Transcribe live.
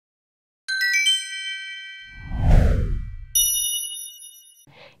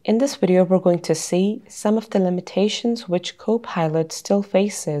In this video, we're going to see some of the limitations which Copilot still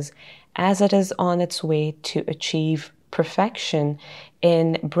faces as it is on its way to achieve perfection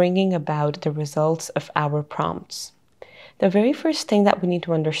in bringing about the results of our prompts. The very first thing that we need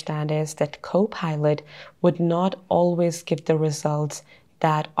to understand is that Copilot would not always give the results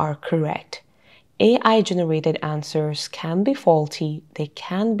that are correct. AI-generated answers can be faulty, they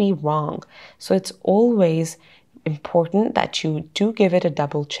can be wrong, so it's always important that you do give it a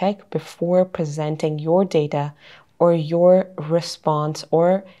double check before presenting your data or your response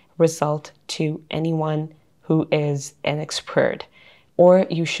or result to anyone who is an expert. Or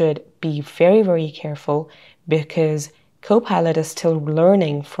you should be very, very careful because Copilot is still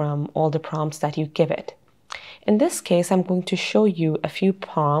learning from all the prompts that you give it. In this case, I'm going to show you a few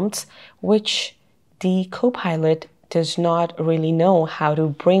prompts which the Copilot does not really know how to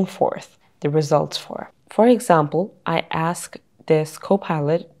bring forth the results for. For example, I ask this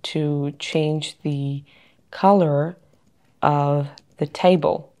Copilot to change the color of the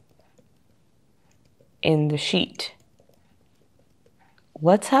table in the sheet.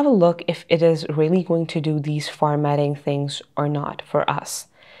 Let's have a look if it is really going to do these formatting things or not for us.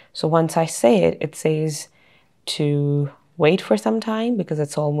 So once I say it, it says to wait for some time because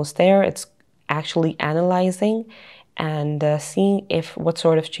it's almost there. It's actually analyzing and seeing if what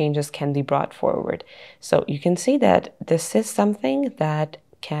sort of changes can be brought forward. So you can see that this is something that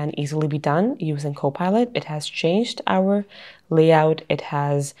can easily be done using Copilot. It has changed our layout. It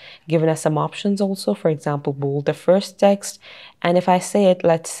has given us some options also, for example, bold the first text. And if I say it,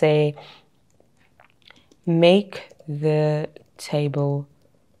 let's say, make the table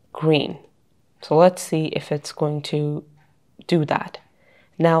green. So let's see if it's going to do that.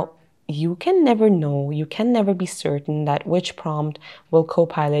 Now, you can never know, you can never be certain that which prompt will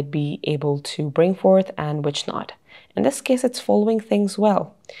Copilot be able to bring forth and which not. In this case, it's following things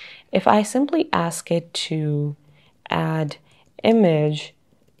well. If I simply ask it to add image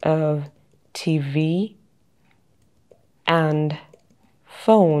of TV and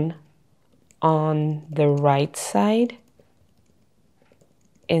phone on the right side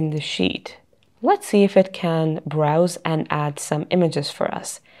in the sheet, let's see if it can browse and add some images for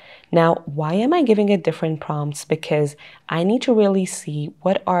us. Now, why am I giving it different prompts? Because I need to really see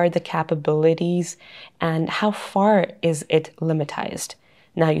what are the capabilities and how far is it limitized.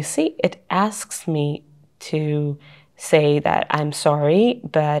 Now, you see, it asks me to say that I'm sorry,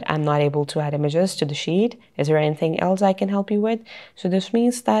 but I'm not able to add images to the sheet. Is there anything else I can help you with? So this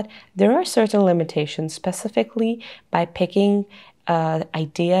means that there are certain limitations, specifically by picking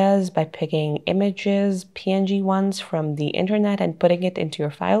ideas, by picking images, PNG ones from the internet and putting it into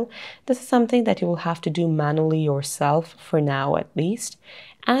your file. This is something that you will have to do manually yourself for now at least.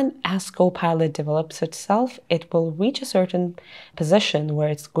 And as Copilot develops itself, it will reach a certain position where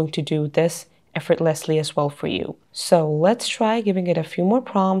it's going to do this effortlessly as well for you. So let's try giving it a few more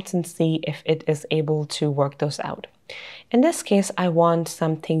prompts and see if it is able to work those out. In this case, I want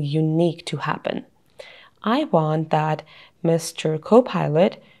something unique to happen. I want that Mr.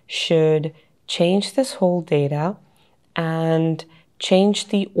 Copilot should change this whole data and change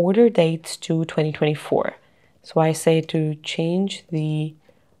the order dates to 2024. So I say to change the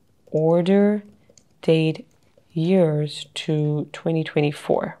order date years to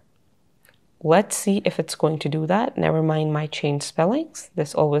 2024. Let's see if it's going to do that. Never mind my changed spellings.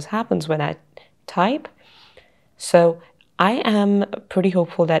 This always happens when I type. So I am pretty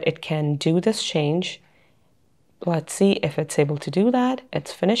hopeful that it can do this change. Let's see if it's able to do that.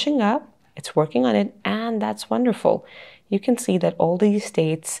 It's finishing up, it's working on it, and that's wonderful. You can see that all these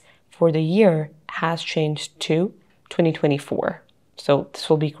dates for the year has changed to 2024. So this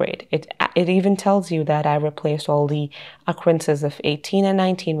will be great. It even tells you that I replaced all the occurrences of 18 and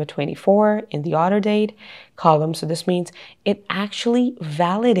 19 with 24 in the order date column. So this means it actually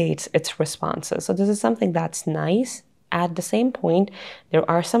validates its responses. So this is something that's nice. At the same point, there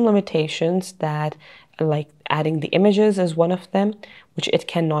are some limitations that, like adding the images is one of them, which it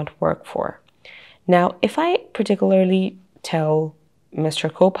cannot work for. Now, if I particularly tell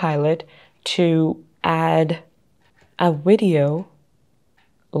Mr. Copilot to add a video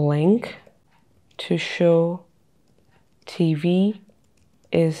link to show TV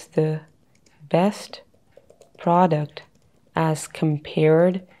is the best product as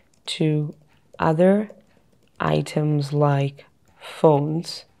compared to other items like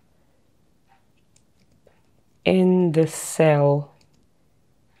phones in the cell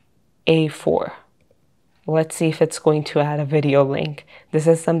A4. Let's see if it's going to add a video link. This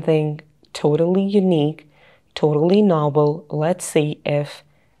is something totally unique, totally novel. Let's see if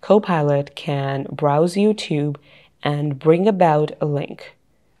Copilot can browse YouTube and bring about a link.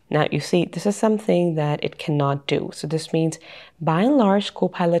 Now, you see, this is something that it cannot do. So this means, by and large,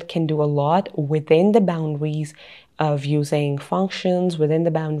 Copilot can do a lot within the boundaries of using functions, within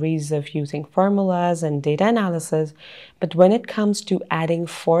the boundaries of using formulas and data analysis. But when it comes to adding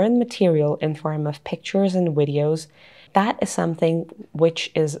foreign material in form of pictures and videos, that is something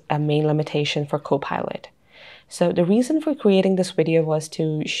which is a main limitation for Copilot. So the reason for creating this video was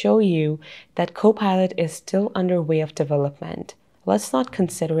to show you that Copilot is still under way of development. Let's not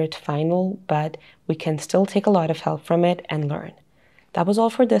consider it final, but we can still take a lot of help from it and learn. That was all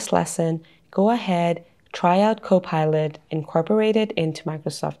for this lesson. Go ahead, try out Copilot, incorporate it into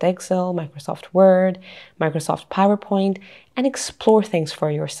Microsoft Excel, Microsoft Word, Microsoft PowerPoint, and explore things for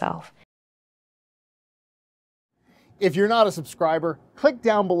yourself. If you're not a subscriber, click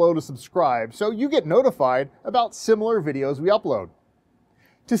down below to subscribe so you get notified about similar videos we upload.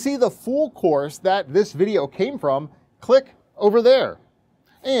 To see the full course that this video came from, click over there.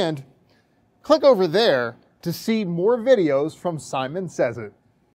 And click over there to see more videos from Simon Says It.